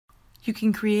You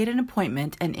can create an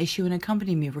appointment and issue an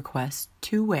Accompany Me request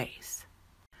two ways.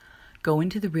 Go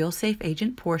into the Real Safe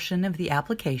Agent portion of the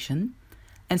application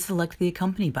and select the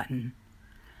Accompany button.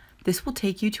 This will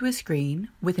take you to a screen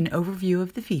with an overview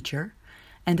of the feature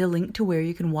and a link to where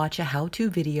you can watch a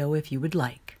how-to video if you would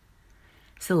like.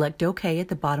 Select OK at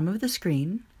the bottom of the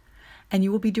screen, and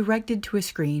you will be directed to a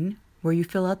screen where you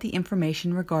fill out the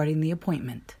information regarding the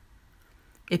appointment.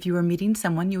 If you are meeting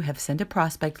someone you have sent a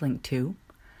prospect link to,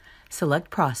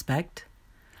 select Prospect,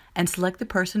 and select the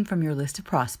person from your list of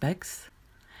prospects.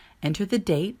 Enter the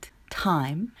date,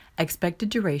 time, expected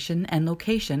duration, and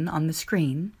location on the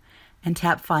screen, and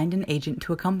tap Find an Agent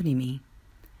to Accompany Me.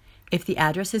 If the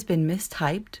address has been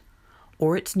mistyped,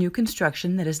 or it's new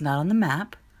construction that is not on the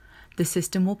map, the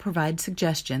system will provide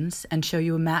suggestions and show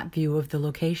you a map view of the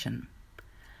location.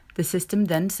 The system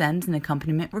then sends an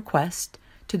accompaniment request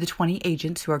to the 20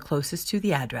 agents who are closest to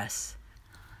the address.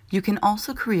 You can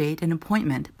also create an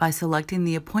appointment by selecting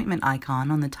the appointment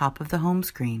icon on the top of the home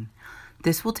screen.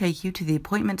 This will take you to the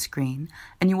appointment screen,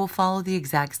 and you will follow the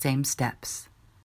exact same steps.